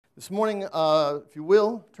This morning, if you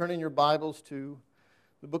will, turn in your Bibles to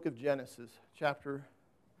the book of Genesis, chapter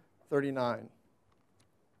 39.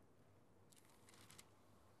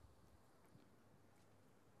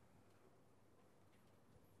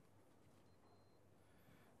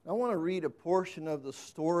 I want to read a portion of the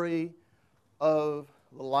story of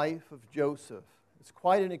the life of Joseph. It's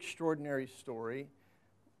quite an extraordinary story,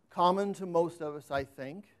 common to most of us, I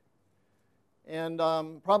think. And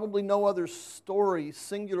probably no other story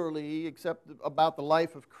singularly except about the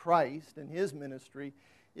life of Christ and His ministry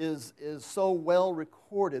is so well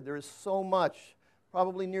recorded. There is so much,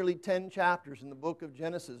 probably nearly 10 chapters in the book of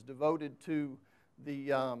Genesis devoted to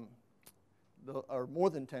or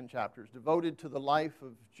more than 10 chapters, devoted to the life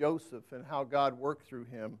of Joseph and how God worked through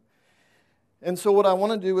him. And so what I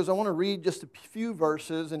want to do is I want to read just a few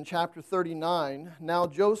verses in chapter 39. Now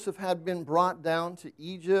Joseph had been brought down to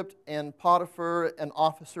Egypt, and Potiphar, an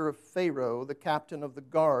officer of Pharaoh, the captain of the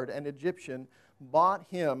guard, an Egyptian, bought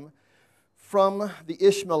him from the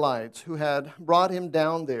Ishmaelites who had brought him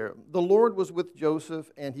down there. The Lord was with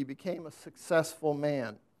Joseph, and he became a successful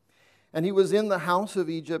man. And he was in the house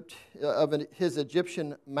of Egypt, of his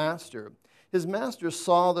Egyptian master. His master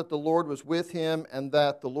saw that the Lord was with him, and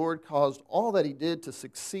that the Lord caused all that he did to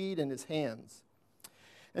succeed in his hands.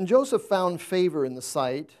 And Joseph found favor in the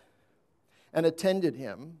sight and attended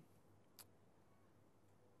him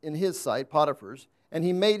in his sight, Potiphar's, and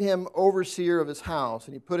he made him overseer of his house,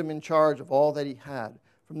 and he put him in charge of all that he had.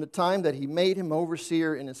 From the time that he made him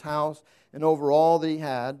overseer in his house and over all that he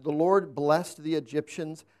had, the Lord blessed the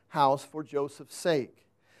Egyptian's house for Joseph's sake.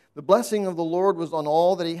 The blessing of the Lord was on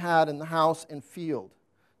all that he had in the house and field.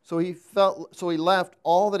 So he left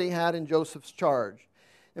all that he had in Joseph's charge.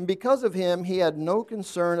 And because of him, he had no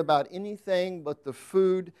concern about anything but the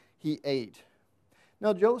food he ate.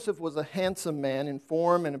 Now Joseph was a handsome man in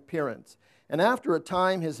form and appearance. And after a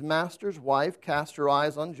time, his master's wife cast her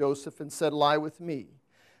eyes on Joseph and said, "Lie with me."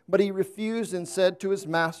 But he refused and said to his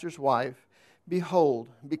master's wife, "Behold,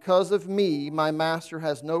 because of me, my master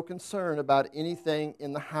has no concern about anything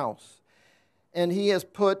in the house, and he has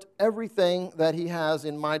put everything that he has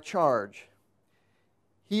in my charge.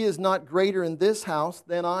 He is not greater in this house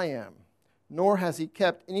than I am, nor has he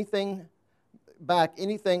kept anything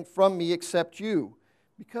from me except you,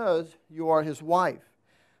 because you are his wife.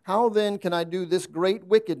 How then can I do this great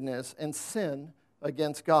wickedness and sin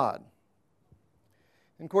against God?"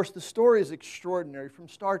 And of course, the story is extraordinary. From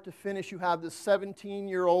start to finish, you have this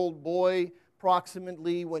 17-year-old boy,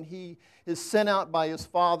 approximately, when he is sent out by his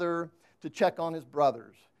father to check on his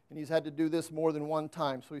brothers. And he's had to do this more than one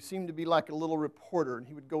time. So he seemed to be like a little reporter. And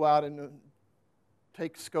he would go out and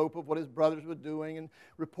take scope of what his brothers were doing and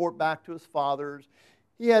report back to his fathers.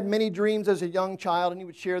 He had many dreams as a young child, and he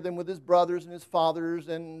would share them with his brothers and his fathers,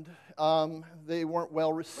 and they weren't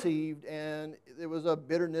well received, and there was a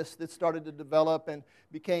bitterness that started to develop and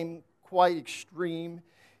became quite extreme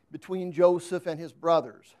between Joseph and his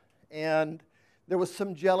brothers. And there was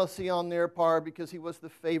some jealousy on their part because he was the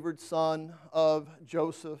favored son of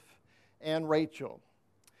Joseph and Rachel.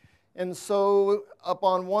 And so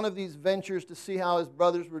upon one of these ventures to see how his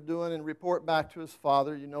brothers were doing and report back to his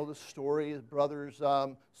father, you know the story, his brothers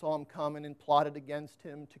saw him coming and plotted against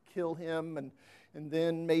him to kill him, and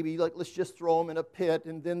then maybe let's just throw him in a pit.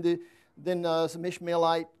 And then some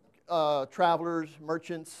Ishmaelite travelers,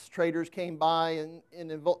 merchants, traders came by and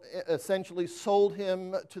essentially sold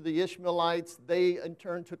him to the Ishmaelites. They in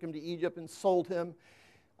turn took him to Egypt and sold him,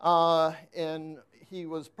 and he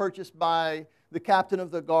was purchased by the captain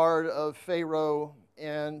of the guard of Pharaoh,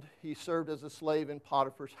 and he served as a slave in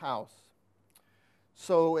Potiphar's house.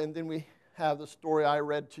 So, and then we have the story I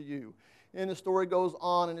read to you. And the story goes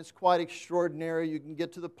on, and it's quite extraordinary. You can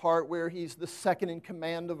get to the part where he's the second in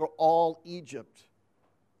command of all Egypt.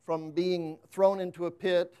 From being thrown into a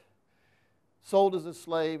pit, sold as a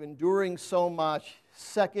slave, enduring so much,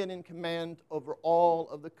 second in command over all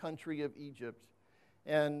of the country of Egypt.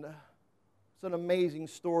 And it's an amazing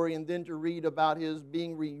story, and then to read about his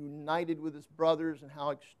being reunited with his brothers and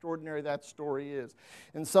how extraordinary that story is.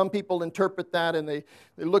 And some people interpret that, and they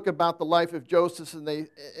look about the life of Joseph, and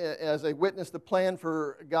as they witness the plan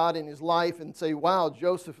for God in his life, and say, "Wow,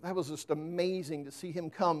 Joseph, that was just amazing to see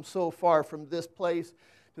him come so far from this place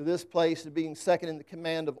to being second in the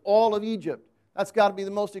command of all of Egypt. That's got to be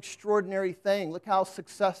the most extraordinary thing. Look how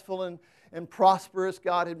successful and prosperous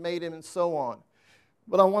God had made him," and so on.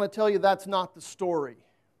 But I want to tell you that's not the story.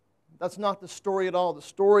 That's not the story at all. The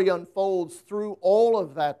story unfolds through all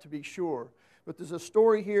of that, to be sure. But there's a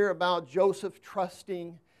story here about Joseph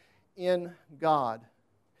trusting in God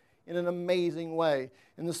in an amazing way.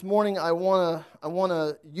 And this morning I want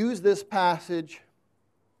to use this passage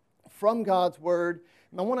from God's Word.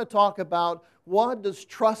 And I want to talk about, what does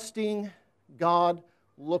trusting God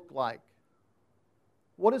look like?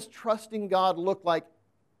 What does trusting God look like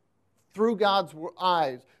through God's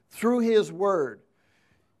eyes, through His Word?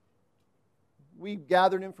 We've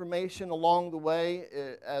gathered information along the way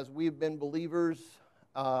as we've been believers,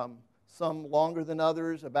 some longer than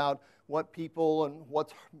others, about what people and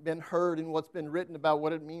what's been heard and what's been written about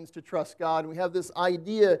what it means to trust God. And we have this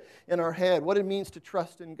idea in our head, what it means to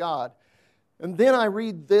trust in God. And then I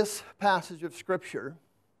read this passage of Scripture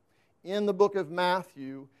in the book of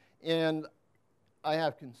Matthew, and I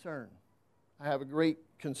have concern. I have a great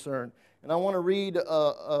concern. And I want to read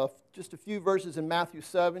just a few verses in Matthew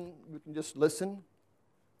 7. You can just listen.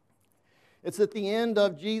 It's at the end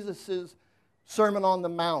of Jesus' Sermon on the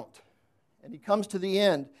Mount. And he comes to the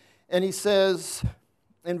end, and he says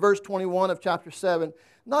in verse 21 of chapter 7,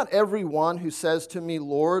 "Not everyone who says to me,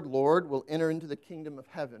 'Lord, Lord,' will enter into the kingdom of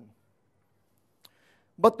heaven,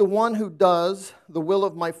 but the one who does the will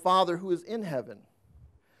of my Father who is in heaven.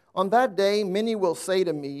 On that day many will say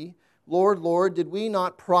to me, 'Lord, Lord, did we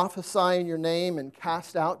not prophesy in your name and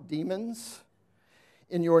cast out demons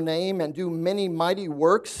in your name and do many mighty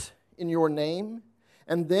works in your name?'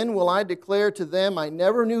 And then will I declare to them, 'I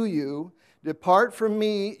never knew you. Depart from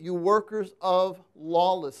me, you workers of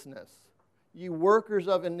lawlessness,' you workers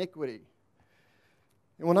of iniquity."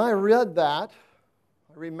 And when I read that,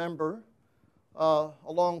 I remember a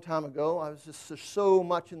long time ago, I was just so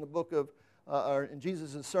much in the book of in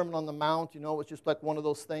Jesus' Sermon on the Mount, it was just like one of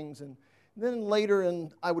those things. And then later,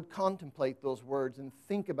 I would contemplate those words and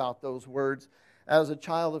think about those words as a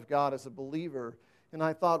child of God, as a believer. And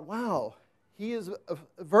I thought, wow, he is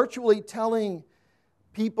virtually telling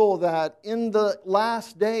people that in the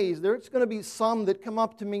last days, there's going to be some that come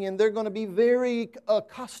up to me and they're going to be very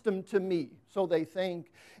accustomed to me, so they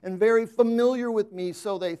think, and very familiar with me,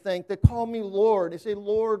 so they think. They call me Lord. They say,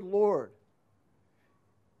 "Lord, Lord,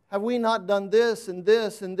 have we not done this and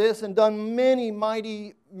this and this and done many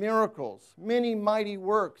mighty miracles, many mighty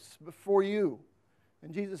works before you?"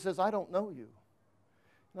 And Jesus says, "I don't know you."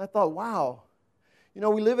 And I thought, wow.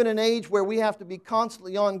 We live in an age where we have to be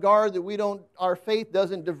constantly on guard that our faith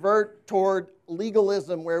doesn't divert toward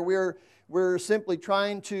legalism, where we're simply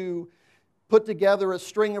trying to put together a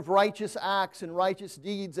string of righteous acts and righteous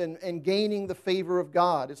deeds and gaining the favor of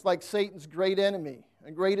God. It's like Satan's great enemy.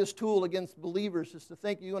 The greatest tool against believers is to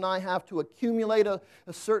think you and I have to accumulate a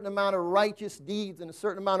certain amount of righteous deeds and a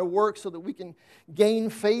certain amount of work so that we can gain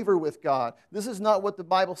favor with God. This is not what the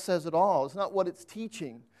Bible says at all. It's not what it's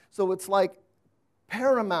teaching. So it's like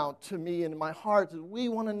paramount to me and my heart that we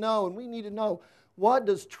want to know, and we need to know, what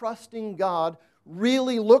does trusting God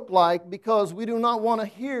really look like? Because we do not want to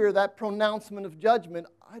hear that pronouncement of judgment.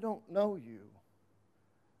 "I don't know you.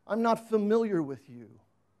 I'm not familiar with you.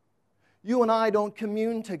 You and I don't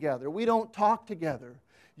commune together. We don't talk together.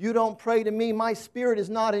 You don't pray to me. My spirit is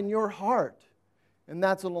not in your heart." And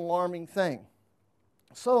that's an alarming thing.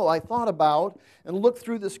 So I thought about and looked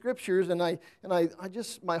through the Scriptures, and I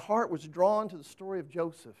just, my heart was drawn to the story of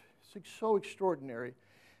Joseph. It's so extraordinary.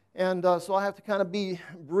 And so I have to kind of be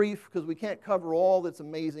brief because we can't cover all that's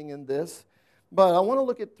amazing in this. But I want to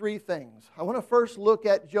look at three things. I want to first look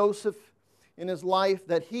at Joseph in his life,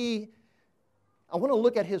 I want to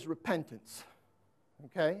look at his repentance.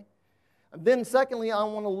 Okay? And then secondly, I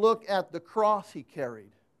want to look at the cross he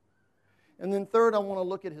carried. And then third, I want to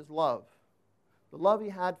look at his love. The love he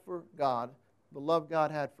had for God, the love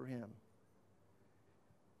God had for him.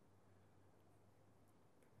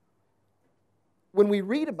 When we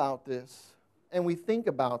read about this and we think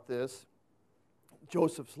about this,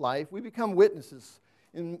 Joseph's life, we become witnesses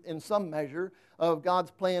in some measure of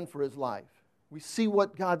God's plan for his life. We see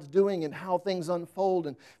what God's doing and how things unfold,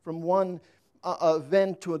 and from one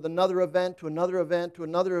event to another event to another event to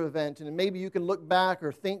another event. And maybe you can look back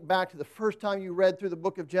or think back to the first time you read through the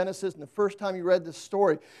book of Genesis and the first time you read this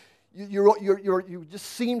story. You just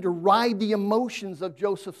seem to ride the emotions of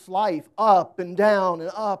Joseph's life up and down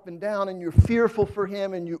and up and down, and you're fearful for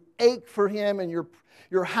him and you ache for him and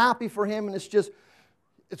you're happy for him, and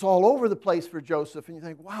it's all over the place for Joseph. And you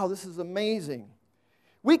think, wow, this is amazing.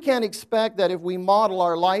 We can't expect that if we model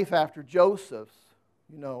our life after Joseph's,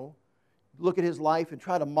 look at his life and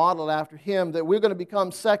try to model it after him, that we're going to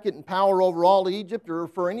become second in power over all Egypt or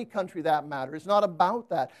for any country that matter. It's not about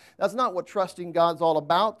that. That's not what trusting God's all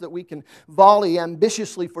about, that we can volley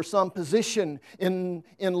ambitiously for some position in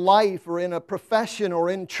life or in a profession or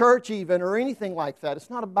in church even or anything like that. It's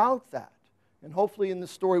not about that. And hopefully in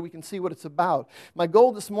this story we can see what it's about. My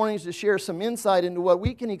goal this morning is to share some insight into what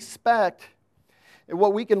we can expect and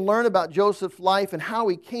what we can learn about Joseph's life and how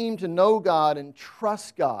he came to know God and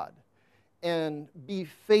trust God. and be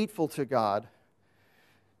faithful to God.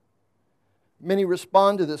 Many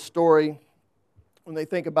respond to this story when they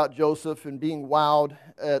think about Joseph and being wowed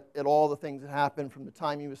at all the things that happened from the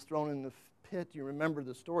time he was thrown in the pit. You remember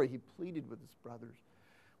the story. He pleaded with his brothers.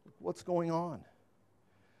 What's going on?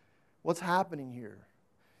 What's happening here?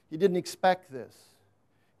 He didn't expect this.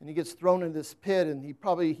 And he gets thrown in this pit, and he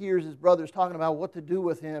probably hears his brothers talking about what to do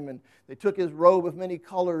with him. And they took his robe of many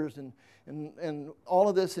colors and all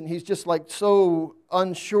of this, and he's just like so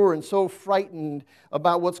unsure and so frightened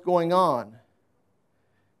about what's going on.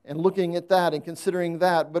 And looking at that and considering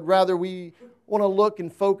that, but rather we want to look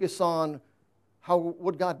and focus on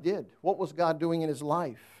what God did. What was God doing in his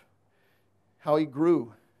life? How he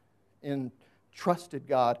grew and trusted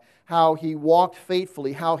God. How he walked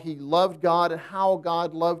faithfully. How he loved God and how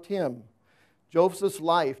God loved him. Joseph's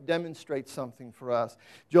life demonstrates something for us.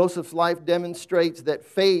 Joseph's life demonstrates that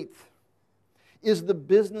faith is the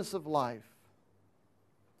business of life.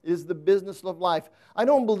 Is the business of life. I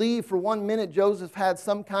don't believe for 1 minute Joseph had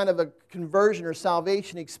some kind of a conversion or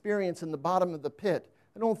salvation experience in the bottom of the pit.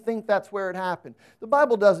 I don't think that's where it happened. The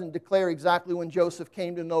Bible doesn't declare exactly when Joseph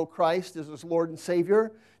came to know Christ as his Lord and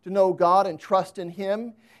Savior, to know God and trust in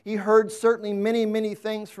Him. He heard certainly many, many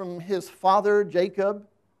things from his father Jacob,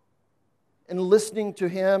 and listening to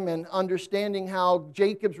him and understanding how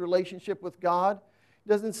Jacob's relationship with God. It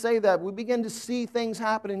doesn't say that. We begin to see things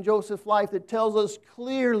happen in Joseph's life that tells us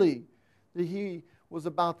clearly that he was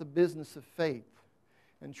about the business of faith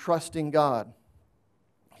and trusting God.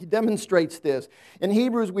 He demonstrates this. In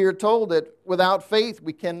Hebrews, we are told that without faith,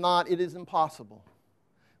 it is impossible.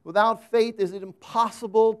 Without faith, is it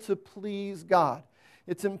impossible to please God.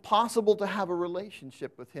 It's impossible to have a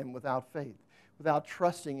relationship with Him without faith, without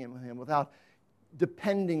trusting in Him, without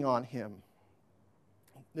depending on Him.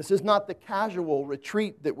 This is not the casual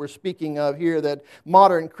retreat that we're speaking of here that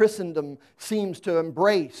modern Christendom seems to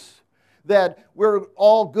embrace. That we're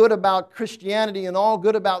all good about Christianity and all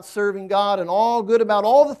good about serving God and all good about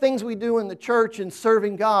all the things we do in the church and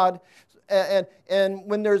serving God. And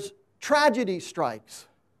when there's tragedy strikes,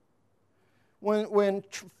 when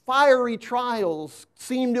fiery trials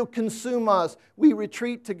seem to consume us, we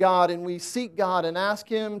retreat to God and we seek God and ask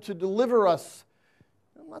Him to deliver us.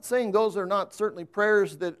 I'm not saying those are not certainly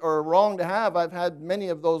prayers that are wrong to have. I've had many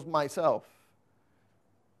of those myself.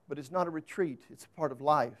 But it's not a retreat. It's a part of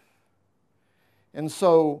life. And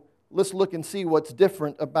so let's look and see what's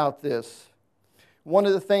different about this. One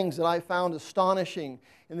of the things that I found astonishing,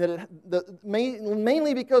 and that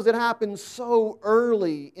mainly because it happened so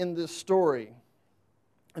early in this story,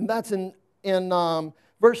 and that's in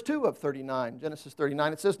verse 2 of 39, Genesis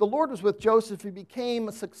 39. It says, "The Lord was with Joseph. He became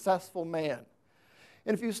a successful man."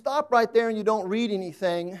 And if you stop right there and you don't read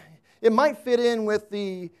anything, it might fit in with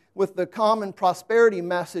the common prosperity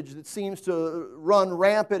message that seems to run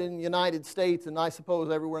rampant in the United States, and I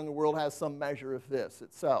suppose everywhere in the world has some measure of this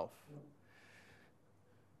itself.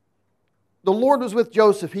 The Lord was with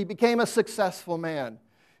Joseph. He became a successful man.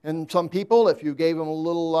 And some people, if you gave them a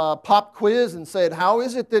little pop quiz and said, "How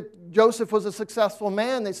is it that Joseph was a successful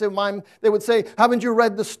man?" They would say, "Haven't you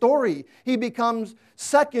read the story? He becomes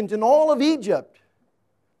second in all of Egypt.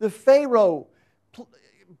 The Pharaoh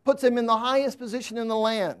puts him in the highest position in the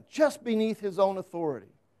land, just beneath his own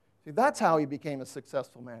authority." See, that's how he became a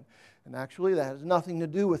successful man. And actually, that has nothing to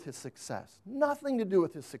do with his success. Nothing to do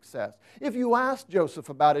with his success. If you asked Joseph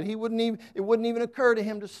about it, it wouldn't even occur to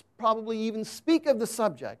him to probably even speak of the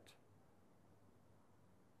subject.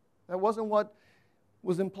 That wasn't what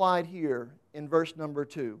was implied here in verse number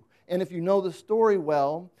 2. And if you know the story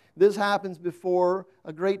well, this happens before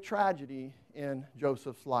a great tragedy in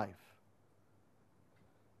Joseph's life.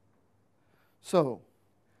 So,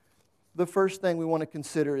 the first thing we want to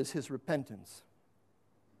consider is his repentance.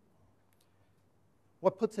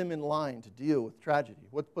 What puts him in line to deal with tragedy?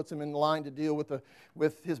 What puts him in line to deal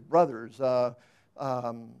with his brothers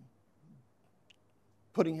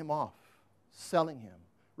putting him off, selling him,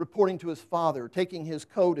 reporting to his father, taking his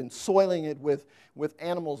coat and soiling it with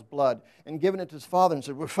animal's blood, and giving it to his father and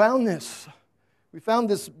said, "We found this. We found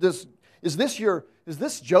this. Is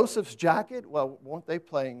this Joseph's jacket?" Well, weren't they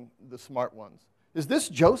playing the smart ones? "Is this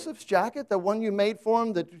Joseph's jacket, the one you made for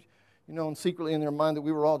him that, and secretly in their mind that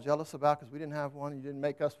we were all jealous about because we didn't have one, you didn't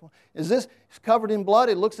make us one? Is this covered in blood?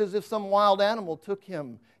 It looks as if some wild animal took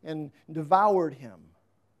him and devoured him."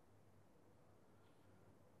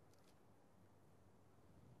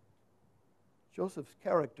 Joseph's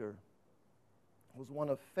character was one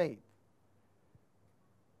of faith.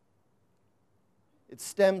 It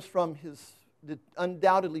stems from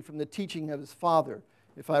undoubtedly from the teaching of his father.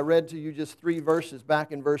 If I read to you just 3 verses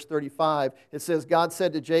back in verse 35, it says, God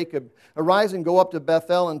said to Jacob, arise and go up to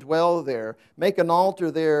Bethel and dwell there. Make an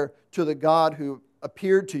altar there to the God who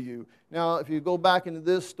appeared to you. Now, if you go back into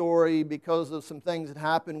this story, because of some things that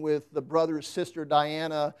happened with the brother's sister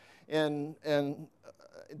Diana and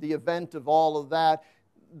the event of all of that,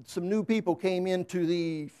 some new people came into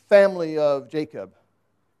the family of Jacob.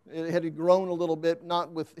 It had grown a little bit,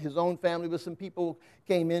 not with his own family, but some people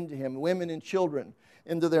came into him, women and children,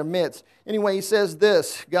 into their midst. Anyway, he says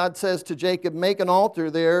this. God says to Jacob, make an altar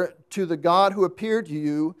there to the God who appeared to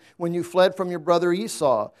you when you fled from your brother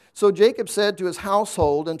Esau. So Jacob said to his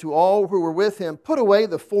household and to all who were with him, put away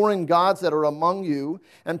the foreign gods that are among you,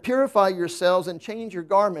 and purify yourselves and change your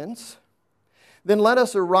garments. Then let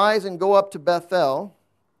us arise and go up to Bethel,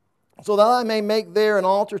 so that I may make there an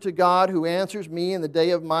altar to God who answers me in the day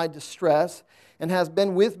of my distress and has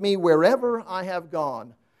been with me wherever I have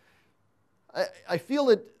gone. I feel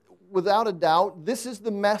that without a doubt, this is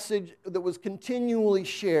the message that was continually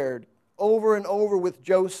shared over and over with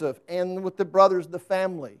Joseph and with the brothers, the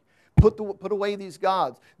family. Put away these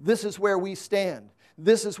gods. This is where we stand.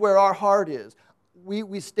 This is where our heart is.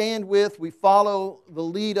 We stand with, we follow the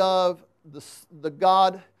lead of the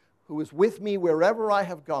God who is with me wherever I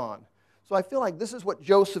have gone. So I feel like this is what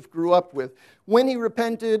Joseph grew up with. When he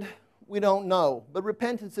repented, we don't know. But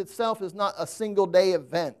repentance itself is not a single-day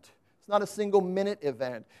event. It's not a single-minute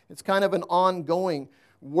event. It's kind of an ongoing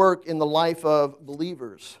work in the life of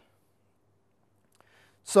believers.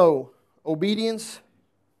 So, obedience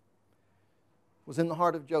was in the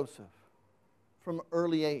heart of Joseph from an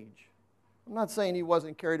early age. I'm not saying he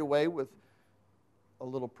wasn't carried away with a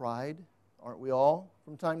little pride. Aren't we all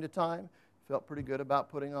from time to time? Felt pretty good about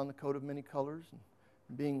putting on the coat of many colors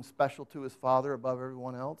and being special to his father above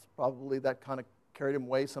everyone else. Probably that kind of carried him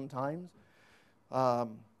away sometimes.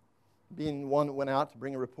 Being one that went out to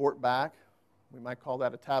bring a report back. We might call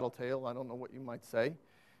that a tattletale. I don't know what you might say.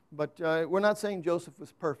 But we're not saying Joseph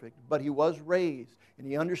was perfect, but he was raised, and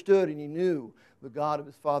he understood and he knew the God of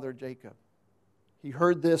his father Jacob. He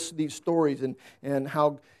heard these stories and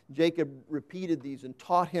how Jacob repeated these and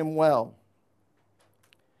taught him well.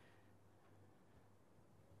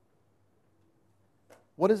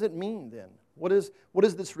 What does it mean then? What is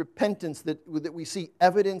this repentance that we see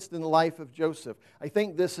evidenced in the life of Joseph? I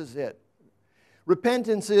think this is it.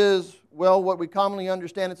 Repentance is, well, what we commonly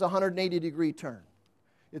understand, it's a 180-degree turn.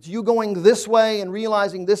 It's you going this way and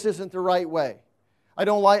realizing this isn't the right way. I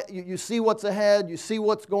don't like, you see what's ahead, you see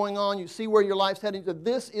what's going on, you see where your life's heading, so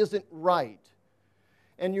this isn't right.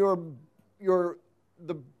 And the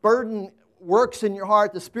burden works in your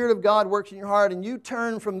heart, the Spirit of God works in your heart, and you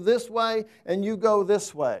turn from this way and you go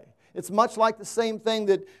this way. It's much like the same thing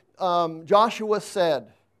that Joshua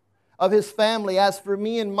said of his family, as for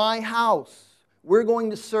me and my house, we're going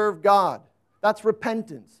to serve God. That's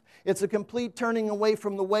repentance. It's a complete turning away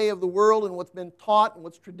from the way of the world and what's been taught and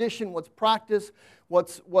what's tradition, what's practice,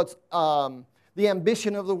 what's the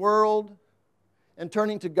ambition of the world, and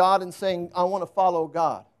turning to God and saying, I want to follow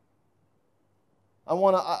God.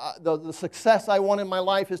 The success I want in my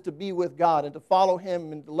life is to be with God and to follow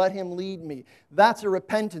Him and to let Him lead me. That's a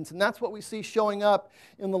repentance, and that's what we see showing up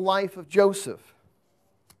in the life of Joseph.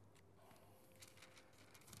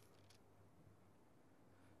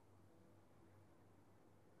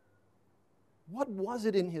 What was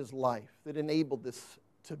it in his life that enabled this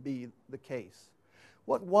to be the case?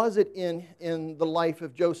 What was it in the life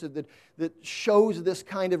of Joseph that shows this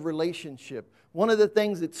kind of relationship? One of the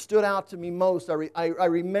things that stood out to me most, I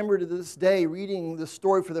remember to this day reading this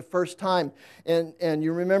story for the first time, and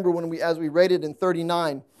you remember as we read it in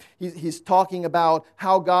 39, he's talking about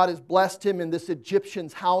how God has blessed him in this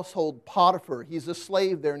Egyptian's household, Potiphar. He's a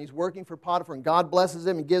slave there, and he's working for Potiphar, and God blesses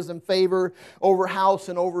him and gives him favor over house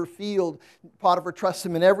and over field. Potiphar trusts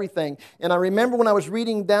him in everything. And I remember when I was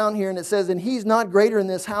reading down here, and it says, and he's not greater in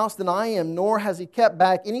this house than I am, nor has he kept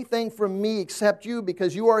back anything from me except you,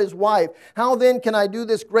 because you are his wife. How then can I do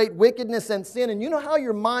this great wickedness and sin? And you know how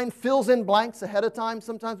your mind fills in blanks ahead of time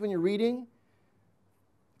sometimes when you're reading?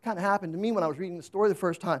 It kind of happened to me when I was reading the story the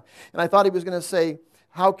first time. And I thought he was going to say,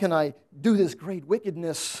 how can I do this great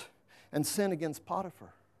wickedness and sin against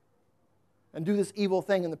Potiphar? And do this evil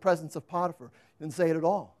thing in the presence of Potiphar? He didn't say it at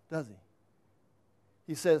all, does he?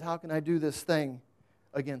 He says, how can I do this thing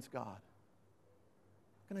against God?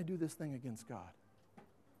 How can I do this thing against God?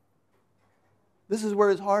 This is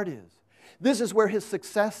where his heart is. This is where his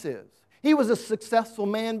success is. He was a successful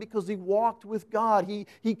man because he walked with God.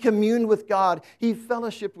 He communed with God. He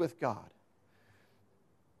fellowshiped with God.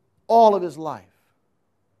 All of his life.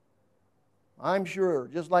 I'm sure,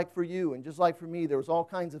 just like for you and just like for me, there was all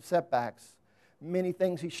kinds of setbacks. many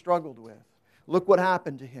things he struggled with. Look what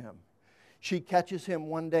happened to him. She catches him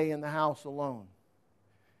one day in the house alone.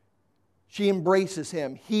 She embraces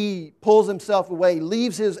him. He pulls himself away,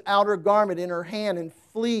 leaves his outer garment in her hand, and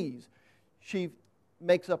flees. She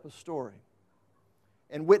makes up a story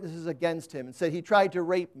and witnesses against him and said, he tried to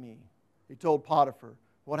rape me. He told Potiphar.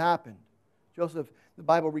 What happened? Joseph, the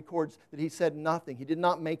Bible records that he said nothing. He did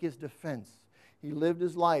not make his defense. He lived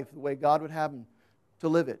his life the way God would have him to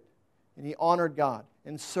live it. And he honored God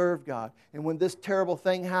and served God. And when this terrible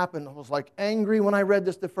thing happened, I was like angry when I read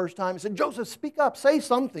this the first time. I said, Joseph, speak up, say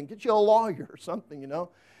something, get you a lawyer or something,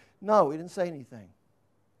 No, he didn't say anything.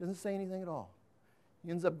 He doesn't say anything at all.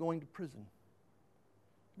 He ends up going to prison.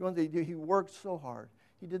 He worked so hard.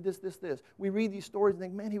 He did this. We read these stories and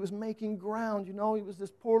think, man, he was making ground. He was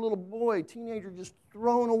this poor little boy, teenager, just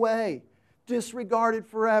thrown away, disregarded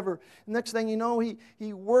forever. Next thing you know, he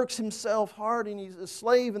works himself hard, and he's a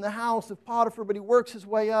slave in the house of Potiphar, but he works his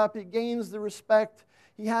way up. He gains the respect.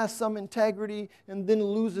 He has some integrity, and then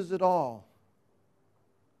loses it all.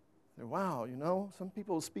 Wow, some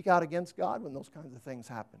people speak out against God when those kinds of things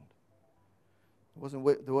happened. It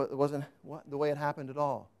wasn't the way it happened at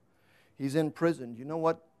all. He's in prison. You know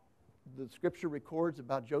what the Scripture records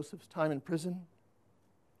about Joseph's time in prison?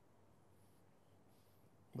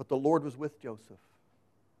 But the Lord was with Joseph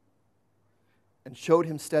and showed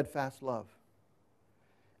him steadfast love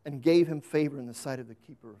and gave him favor in the sight of the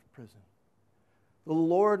keeper of prison. The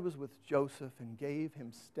Lord was with Joseph and gave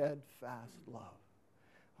him steadfast love.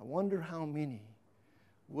 I wonder how many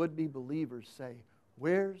would-be believers say,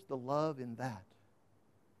 where's the love in that?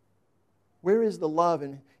 Where is the love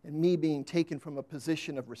in me being taken from a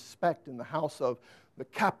position of respect in the house of the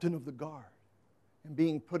captain of the guard and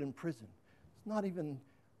being put in prison? It's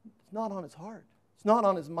not on his heart. It's not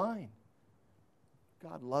on his mind.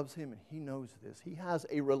 God loves him, and he knows this. He has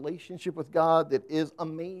a relationship with God that is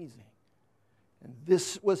amazing. And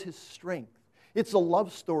this was his strength. It's a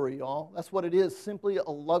love story, y'all. That's what it is, simply a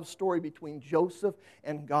love story between Joseph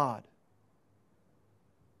and God.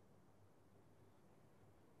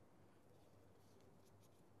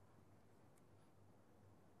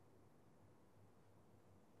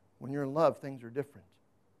 When you're in love, things are different,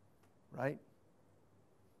 right?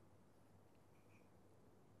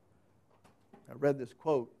 I read this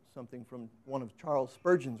quote, something from one of Charles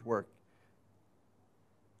Spurgeon's work,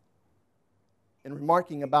 in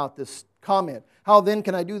remarking about this comment. How then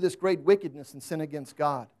can I do this great wickedness and sin against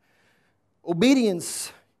God?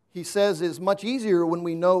 Obedience, he says, is much easier when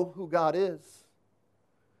we know who God is.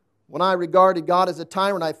 When I regarded God as a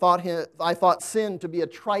tyrant, I thought sin to be a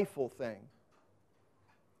trifle thing.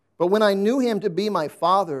 But when I knew him to be my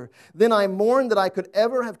Father, then I mourned that I could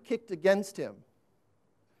ever have kicked against him.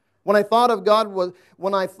 When I thought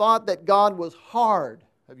that God was hard,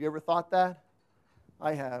 have you ever thought that?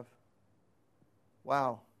 I have.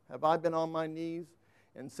 Wow, have I been on my knees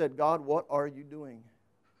and said, God, what are you doing?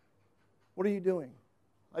 What are you doing?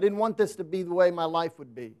 I didn't want this to be the way my life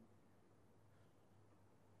would be.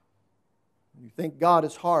 You think God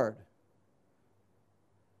is hard.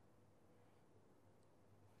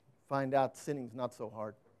 Find out sinning's not so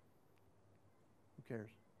hard. Who cares?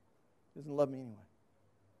 He doesn't love me anyway.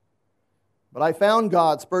 But I found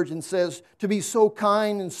God, Spurgeon says, to be so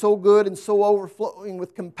kind and so good and so overflowing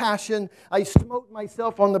with compassion. I smote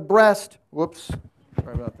myself on the breast. Whoops,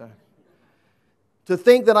 sorry about that. To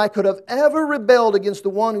think that I could have ever rebelled against the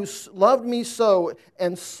one who loved me so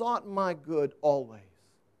and sought my good always.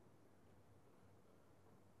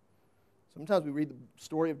 Sometimes we read the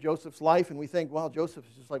story of Joseph's life and we think, wow, Joseph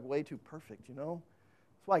is just like way too perfect, That's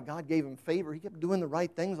why God gave him favor. He kept doing the right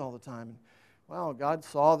things all the time. And wow, God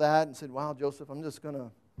saw that and said, wow, Joseph,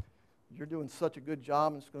 you're doing such a good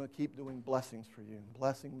job. I'm just going to keep doing blessings for you.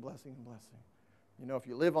 Blessing, blessing, blessing. If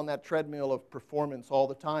you live on that treadmill of performance all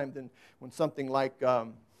the time, then when something like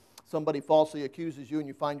somebody falsely accuses you and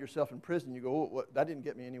you find yourself in prison, you go, oh, that didn't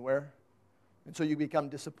get me anywhere. And so you become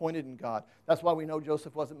disappointed in God. That's why we know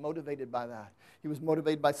Joseph wasn't motivated by that. He was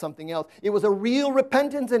motivated by something else. It was a real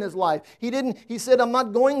repentance in his life. He said, I'm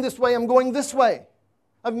not going this way, I'm going this way.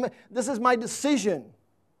 This is my decision.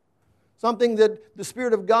 Something that the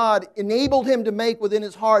Spirit of God enabled him to make within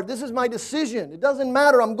his heart. This is my decision. It doesn't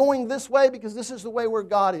matter. I'm going this way because this is the way where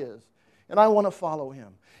God is. And I want to follow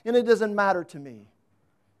him. And it doesn't matter to me.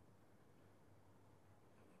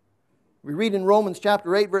 We read in Romans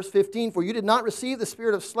chapter 8, verse 15, for you did not receive the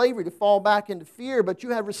spirit of slavery to fall back into fear, but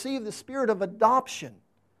you have received the spirit of adoption.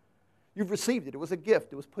 You've received it. It was a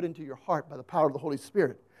gift. It was put into your heart by the power of the Holy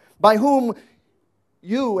Spirit, by whom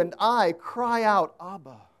you and I cry out,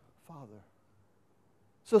 Abba, Father.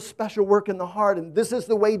 So special work in the heart. And this is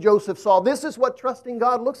the way Joseph saw. This is what trusting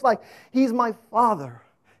God looks like. He's my Father.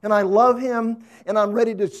 And I love Him. And I'm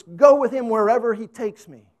ready to go with Him wherever He takes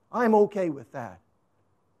me. I'm okay with that.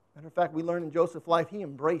 Matter of fact, we learn in Joseph's life, he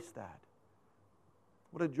embraced that.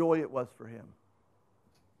 What a joy it was for him.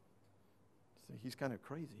 See, he's kind of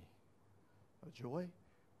crazy. A joy?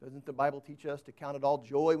 Doesn't the Bible teach us to count it all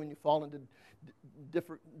joy when you fall into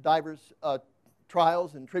diverse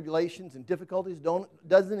trials and tribulations and difficulties?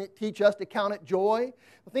 Doesn't it teach us to count it joy?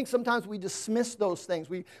 I think sometimes we dismiss those things.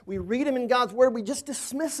 We read them in God's Word, we just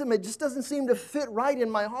dismiss them. It just doesn't seem to fit right in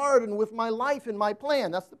my heart and with my life and my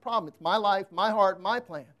plan. That's the problem. It's my life, my heart, my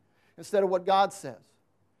plan, instead of what God says.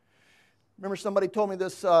 Remember somebody told me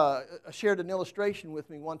this, shared an illustration with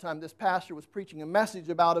me one time. This pastor was preaching a message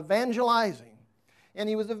about evangelizing. And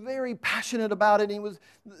he was very passionate about it. He was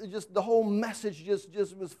just, the whole message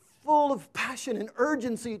just was full of passion and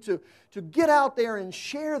urgency to get out there and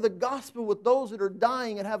share the gospel with those that are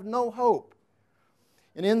dying and have no hope.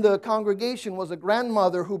 And in the congregation was a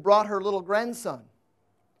grandmother who brought her little grandson.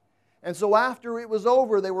 And so after it was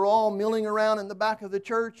over, they were all milling around in the back of the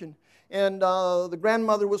church, and the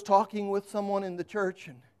grandmother was talking with someone in the church,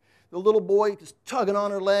 and the little boy just tugging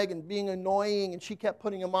on her leg and being annoying, and she kept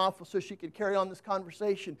putting him off so she could carry on this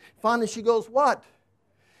conversation. Finally, she goes, "What?"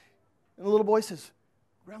 And the little boy says,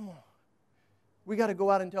 "Grandma, we got to go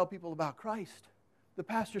out and tell people about Christ. The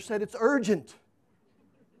pastor said it's urgent."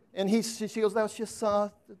 And she goes, "That's just,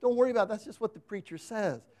 don't worry about it. That's just what the preacher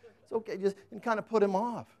says. It's okay," and kind of put him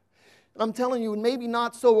off. And I'm telling you, maybe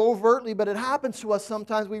not so overtly, but it happens to us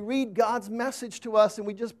sometimes. We read God's message to us and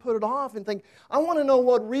we just put it off and think, I want to know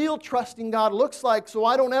what real trusting God looks like so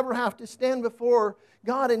I don't ever have to stand before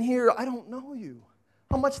God and hear, "I don't know you."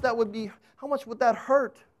 How much would that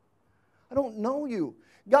hurt? I don't know you.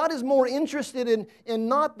 God is more interested in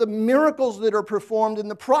not the miracles that are performed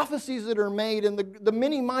and the prophecies that are made and the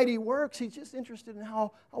many mighty works. He's just interested in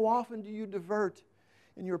how often do you divert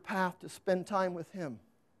in your path to spend time with Him.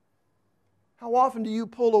 How often do you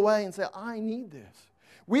pull away and say, "I need this"?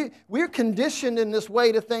 We're conditioned in this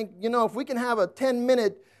way to think, if we can have a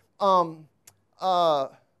 10-minute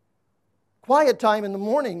quiet time in the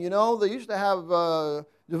morning, they used to have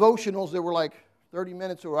devotionals that were like 30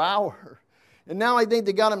 minutes or an hour. And now I think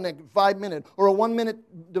they got them like 5 minutes or a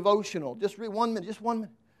 1-minute devotional. Just read 1 minute, just 1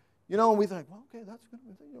 minute. And we think, well, okay, that's good.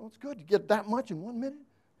 It's good to get that much in 1 minute.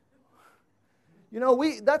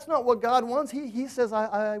 That's not what God wants. He says,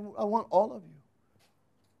 I want all of you.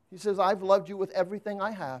 He says, "I've loved you with everything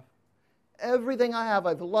I have. Everything I have,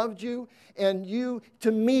 I've loved you. And you,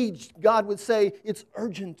 to me," God would say, "it's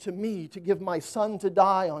urgent to me to give my Son to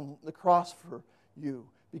die on the cross for you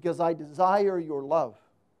because I desire your love."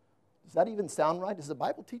 Does that even sound right? Does the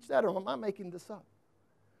Bible teach that, or am I making this up?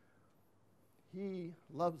 He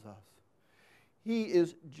loves us. He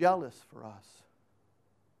is jealous for us.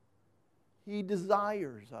 He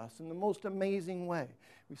desires us in the most amazing way.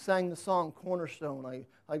 We sang the song Cornerstone.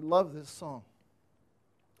 I love this song.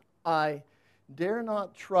 I dare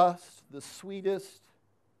not trust the sweetest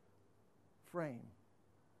frame.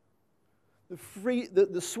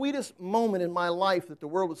 The sweetest moment in my life that the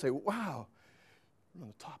world would say, "Wow, we're on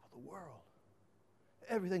the top of the world.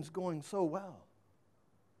 Everything's going so well."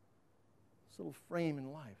 This little frame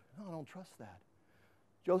in life. No, I don't trust that.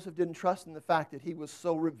 Joseph didn't trust in the fact that he was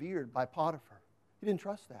so revered by Potiphar. He didn't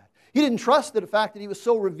trust that. He didn't trust the fact that he was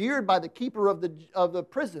so revered by the keeper of the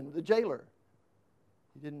prison, the jailer.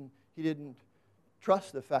 He didn't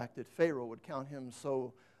trust the fact that Pharaoh would count him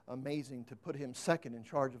so amazing to put him second in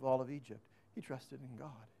charge of all of Egypt. He trusted in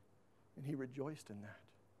God, and he rejoiced in that.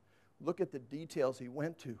 Look at the details he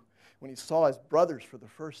went to when he saw his brothers for the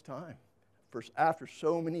first time, after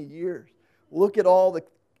so many years. Look at all the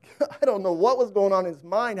I don't know what was going on in his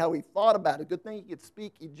mind, how he thought about it. Good thing he could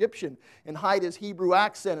speak Egyptian and hide his Hebrew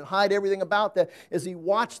accent and hide everything about that as he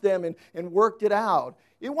watched them and worked it out.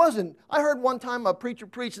 It wasn't, I heard one time a preacher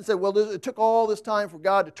preach and said, well, it took all this time for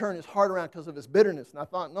God to turn his heart around because of his bitterness. And I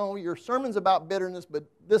thought, no, your sermon's about bitterness, but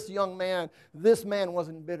this man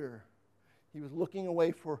wasn't bitter. He was looking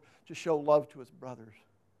away to show love to his brothers,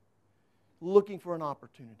 looking for an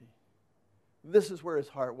opportunity. This is where his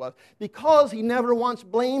heart was. Because he never once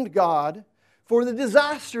blamed God for the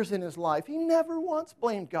disasters in his life. He never once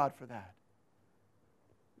blamed God for that.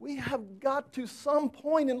 We have got to some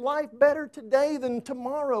point in life better today than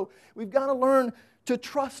tomorrow. We've got to learn to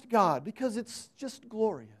trust God because it's just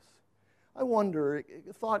glorious. I wonder,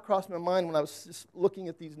 a thought crossed my mind when I was just looking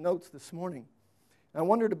at these notes this morning. I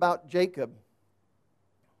wondered about Jacob,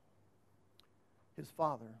 his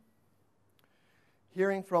father.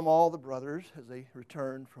 Hearing from all the brothers as they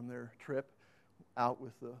returned from their trip, out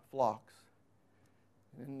with the flocks.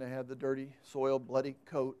 And they had the dirty, soiled, bloody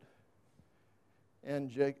coat. And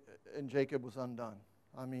Jacob was undone.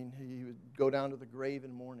 I mean, he would go down to the grave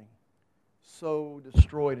in mourning. So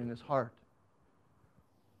destroyed in his heart.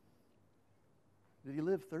 Did he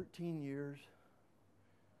live 13 years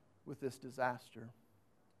with this disaster?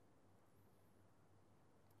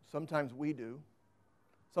 Sometimes we do.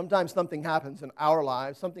 Sometimes something happens in our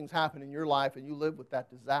lives. Something's happened in your life and you live with that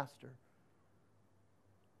disaster.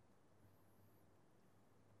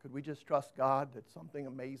 Could we just trust God that something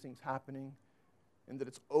amazing's happening and that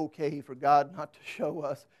it's okay for God not to show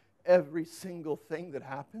us every single thing that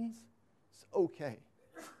happens? It's okay.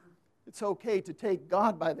 It's okay to take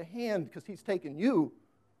God by the hand because He's taken you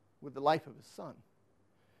with the life of His Son.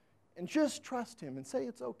 And just trust Him and say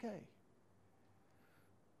it's okay.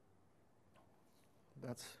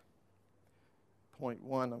 That's point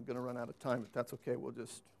one. I'm going to run out of time. If that's okay, we'll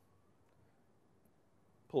just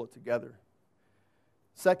pull it together.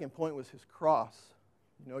 Second point was His cross.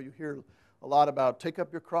 You know, you hear a lot about take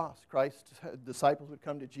up your cross. Christ's disciples would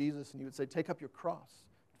come to Jesus and He would say, take up your cross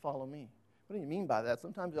and follow me. What do you mean by that?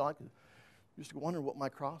 Sometimes I used to wonder what my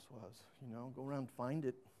cross was. You know, go around and find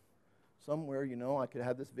it somewhere. You know, I could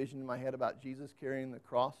have this vision in my head about Jesus carrying the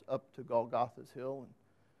cross up to Golgotha's hill and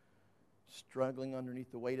struggling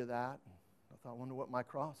underneath the weight of that. And I thought, I wonder what my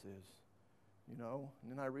cross is. You know,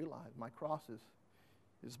 and then I realized my cross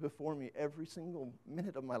is before me every single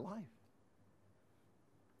minute of my life.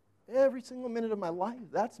 Every single minute of my life,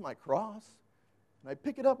 that's my cross. And I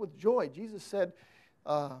pick it up with joy. Jesus said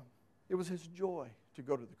it was His joy to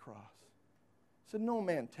go to the cross. He said, no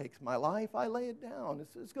man takes my life. I lay it down.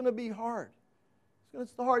 It's going to be hard.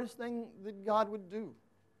 It's the hardest thing that God would do,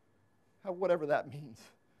 whatever that means.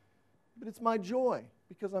 But it's my joy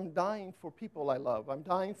because I'm dying for people I love. I'm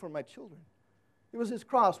dying for my children. It was His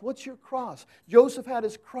cross. What's your cross? Joseph had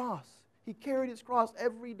his cross. He carried his cross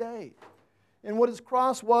every day. And what his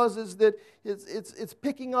cross was is that it's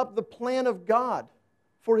picking up the plan of God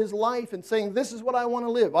for his life and saying, this is what I want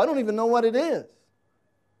to live. I don't even know what it is.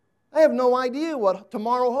 I have no idea what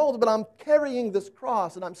tomorrow holds, but I'm carrying this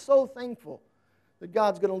cross, and I'm so thankful that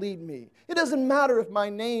God's going to lead me. It doesn't matter if my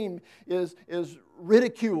name is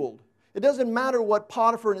ridiculed. It doesn't matter what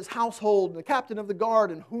Potiphar and his household and the captain of the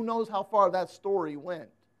guard and who knows how far that story went.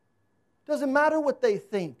 It doesn't matter what they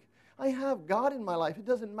think. I have God in my life. It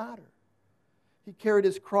doesn't matter. He carried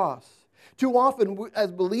his cross. Too often,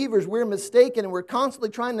 as believers, we're mistaken and we're constantly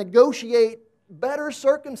trying to negotiate better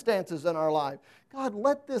circumstances in our life. God,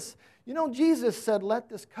 let this, you know, Jesus said, let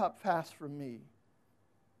this cup pass from me.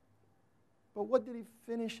 But what did He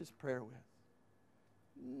finish His prayer with?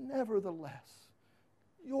 Nevertheless,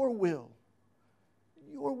 your will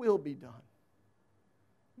be done.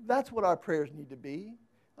 That's what our prayers need to be.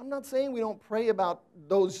 I'm not saying we don't pray about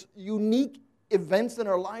those unique events in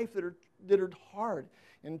our life that are hard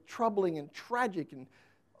and troubling and tragic and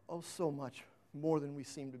so much more than we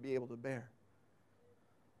seem to be able to bear.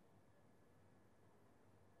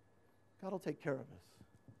 God will take care of us.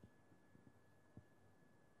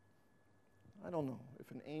 I don't know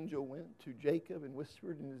if an angel went to Jacob and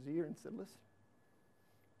whispered in his ear and said, listen,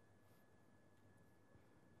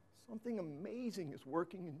 something amazing is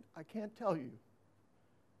working, and I can't tell you.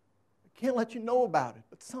 I can't let you know about it,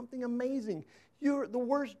 but something amazing. The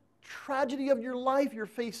worst tragedy of your life you're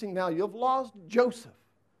facing now. You have lost Joseph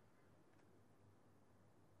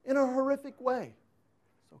in a horrific way.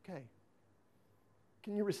 It's okay.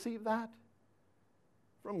 Can you receive that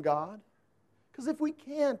from God? Because if we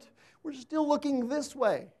can't, we're still looking this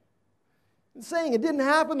way and saying it didn't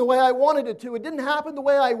happen the way I wanted it to. It didn't happen the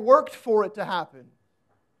way I worked for it to happen.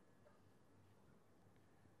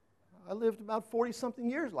 I lived about 40-something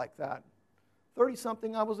years like that.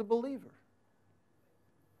 30-something, I was a believer.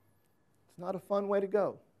 It's not a fun way to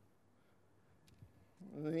go.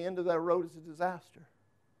 And the end of that road is a disaster.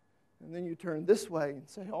 And then you turn this way and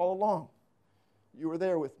say, all along, you were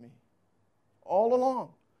there with me. All along.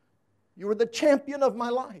 You were the champion of my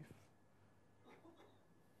life.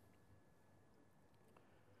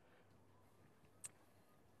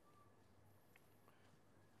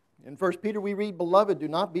 In 1 Peter we read, beloved, do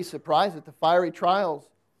not be surprised at the fiery trials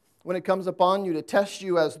when it comes upon you to test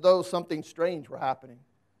you as though something strange were happening.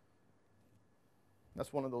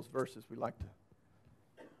 That's one of those verses we like to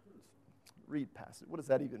read past it. What does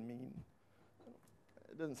that even mean?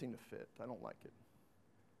 It doesn't seem to fit. I don't like it.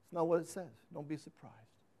 It's not what it says. Don't be surprised.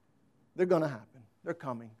 They're going to happen. They're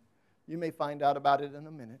coming. You may find out about it in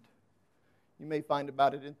a minute. You may find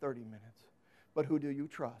about it in 30 minutes. But who do you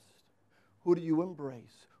trust? Who do you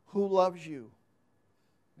embrace? Who loves you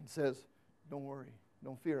and says, don't worry,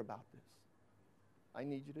 don't fear about this. I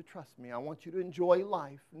need you to trust me. I want you to enjoy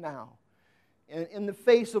life now. And in the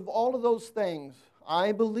face of all of those things,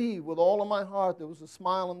 I believe with all of my heart there was a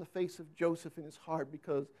smile on the face of Joseph in his heart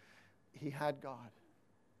because he had God.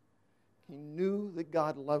 He knew that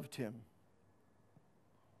God loved him.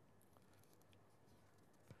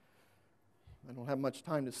 I don't have much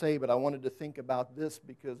time to say, but I wanted to think about this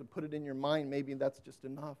because I put it in your mind. Maybe that's just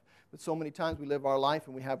enough. But so many times we live our life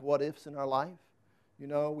and we have what-ifs in our life. You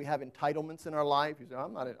know, we have entitlements in our life. You say,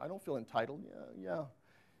 I don't feel entitled. Yeah,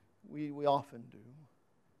 we often do.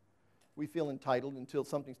 We feel entitled until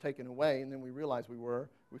something's taken away, and then we realize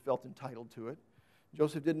we felt entitled to it.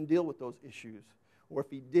 Joseph didn't deal with those issues. Or if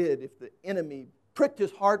he did, if the enemy pricked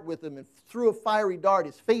his heart with him and threw a fiery dart,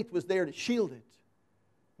 his faith was there to shield it.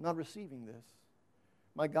 I'm not receiving this.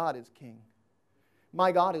 My God is king.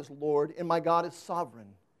 My God is Lord, and my God is sovereign.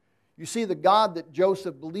 You see, the God that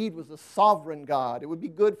Joseph believed was a sovereign God. It would be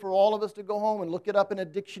good for all of us to go home and look it up in a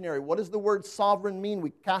dictionary. What does the word sovereign mean? We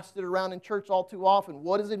cast it around in church all too often.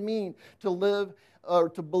 What does it mean to live or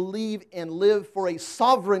to believe and live for a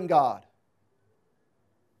sovereign God?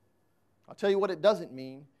 I'll tell you what it doesn't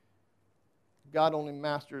mean. God only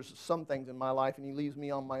masters some things in my life, and He leaves me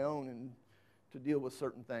on my own and to deal with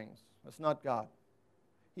certain things. That's not God.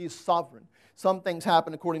 He is sovereign. Some things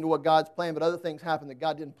happen according to what God's planned, but other things happen that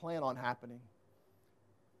God didn't plan on happening.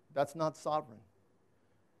 That's not sovereign.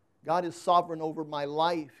 God is sovereign over my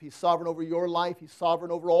life. He's sovereign over your life. He's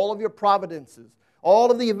sovereign over all of your providences, all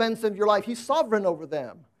of the events of your life. He's sovereign over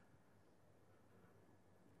them.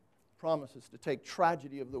 Promises to take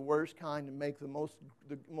tragedy of the worst kind and make the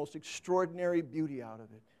most extraordinary beauty out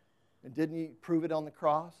of it. And didn't He prove it on the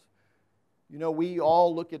cross? You know, we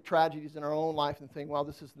all look at tragedies in our own life and think, well,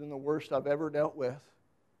 this has been the worst I've ever dealt with.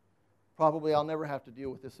 Probably I'll never have to deal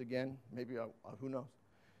with this again. Maybe, who knows.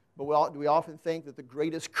 But do we often think that the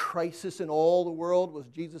greatest crisis in all the world was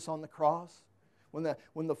Jesus on the cross?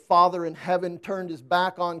 When the Father in heaven turned His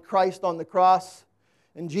back on Christ on the cross,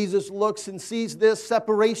 and Jesus looks and sees this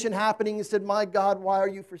separation happening, He said, my God, why are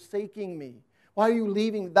you forsaking me? Why are you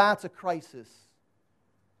leaving? That's a crisis.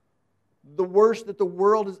 The worst that the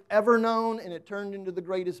world has ever known, and it turned into the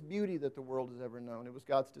greatest beauty that the world has ever known. It was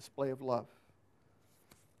God's display of love.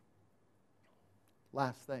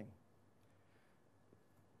 Last thing.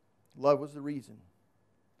 Love was the reason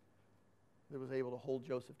that was able to hold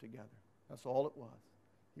Joseph together. That's all it was.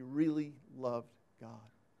 He really loved God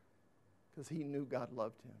because he knew God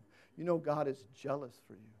loved him. You know, God is jealous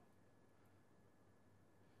for you.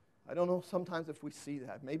 I don't know sometimes if we see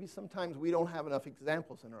that. Maybe sometimes we don't have enough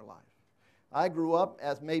examples in our life. I grew up,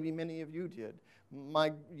 as maybe many of you did.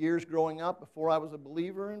 My years growing up before I was a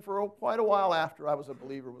believer and for quite a while after I was a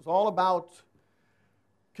believer was all about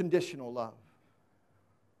conditional love.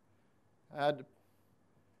 I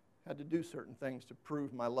had to do certain things to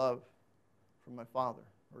prove my love for my Father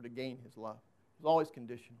or to gain His love. It was always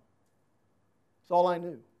conditional. It's all I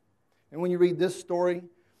knew. And when you read this story,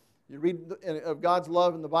 you read of God's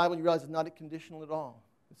love in the Bible, you realize it's not conditional at all.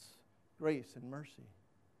 It's grace and mercy.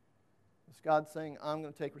 It's God saying, I'm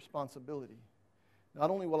going to take responsibility. Not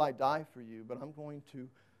only will I die for you, but I'm going to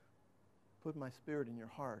put my Spirit in your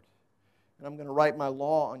heart. And I'm going to write my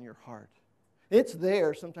law on your heart. It's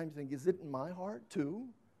there. Sometimes you think, is it in my heart too?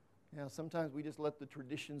 Yeah, sometimes we just let the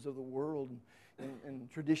traditions of the world and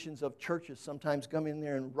traditions of churches sometimes come in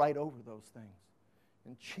there and write over those things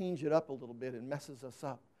and change it up a little bit and messes us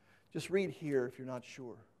up. Just read here if you're not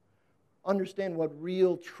sure. Understand what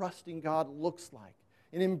real trusting God looks like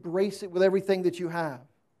and embrace it with everything that you have.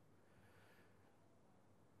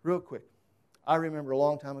 Real quick, I remember a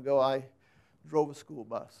long time ago I drove a school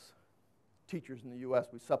bus. Teachers in the U.S.,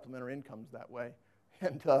 we supplement our incomes that way.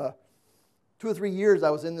 And 2 or 3 years I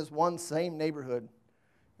was in this one same neighborhood.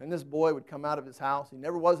 And this boy would come out of his house. He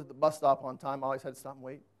never was at the bus stop on time. I always had to stop and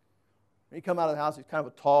wait. When he'd come out of the house, he's kind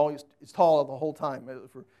of he's tall the whole time.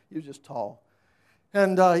 He was just tall.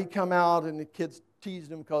 And he'd come out and the kids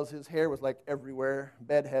teased him because his hair was like everywhere.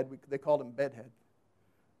 Bedhead. They called him Bedhead.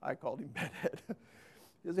 I called him Bedhead.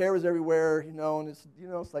 His hair was everywhere, and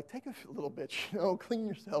it's like, take a little bit, clean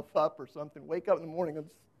yourself up or something. Wake up in the morning,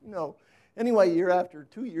 and, Anyway, year after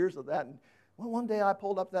 2 years of that, and one day I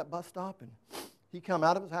pulled up that bus stop, and he come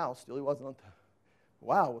out of his house. Still, he wasn't on time.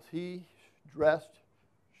 Wow, was he dressed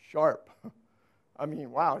sharp. I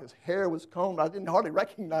mean, wow, his hair was combed. I didn't hardly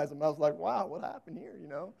recognize him. I was like, wow, what happened here,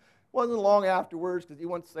 Wasn't long afterwards because he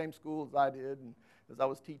went to the same school as I did and as I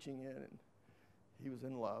was teaching in, and he was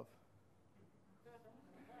in love.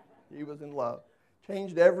 He was in love.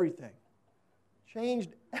 Changed everything.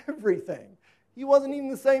 Changed everything. He wasn't even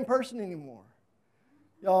the same person anymore.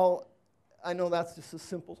 Y'all, I know that's just a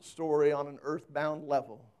simple story on an earthbound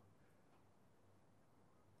level.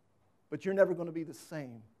 But you're never going to be the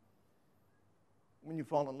same when you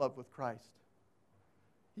fall in love with Christ.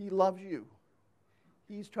 He loves you.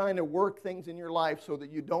 He's trying to work things in your life so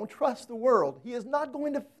that you don't trust the world. He is not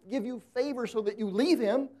going to give you favor so that you leave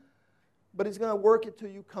Him, but He's going to work it till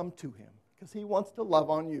you come to Him, because He wants to love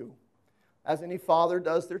on you as any father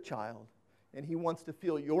does their child, and He wants to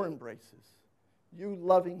feel your embraces, you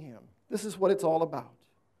loving Him. This is what it's all about.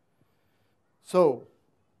 So,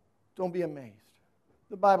 don't be amazed.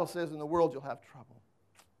 The Bible says in the world you'll have trouble.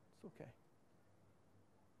 It's okay.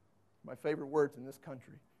 My favorite words in this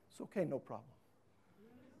country. It's okay, no problem.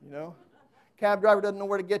 You know? Cab driver doesn't know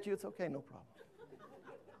where to get you. It's okay, no problem.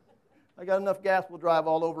 I got enough gas, we'll drive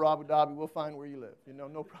all over Abu Dhabi. We'll find where you live. You know,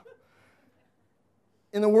 no problem.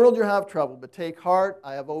 In the world you'll have trouble, but take heart,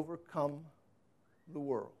 I have overcome the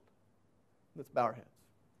world. Let's bow our heads.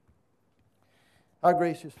 Our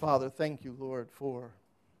gracious Father, thank you, Lord, for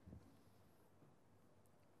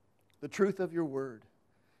the truth of your word.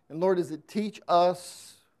 And Lord, does it teach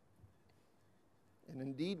us, and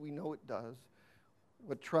indeed we know it does,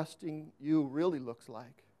 what trusting you really looks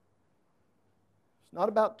like. It's not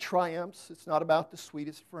about triumphs, it's not about the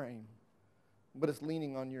sweetest frame, but it's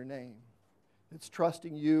leaning on your name. It's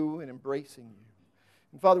trusting you and embracing you.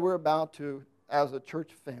 And Father, we're about to, as a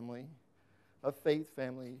church family, a faith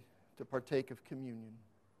family, to partake of communion.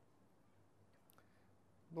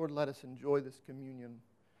 Lord, let us enjoy this communion,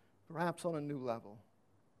 perhaps on a new level,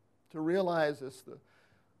 to realize as the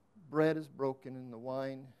bread is broken and the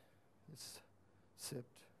wine is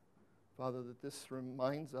sipped, Father, that this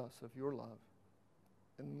reminds us of your love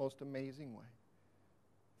in the most amazing way.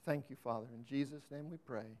 Thank you, Father. In Jesus' name we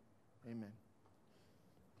pray. Amen.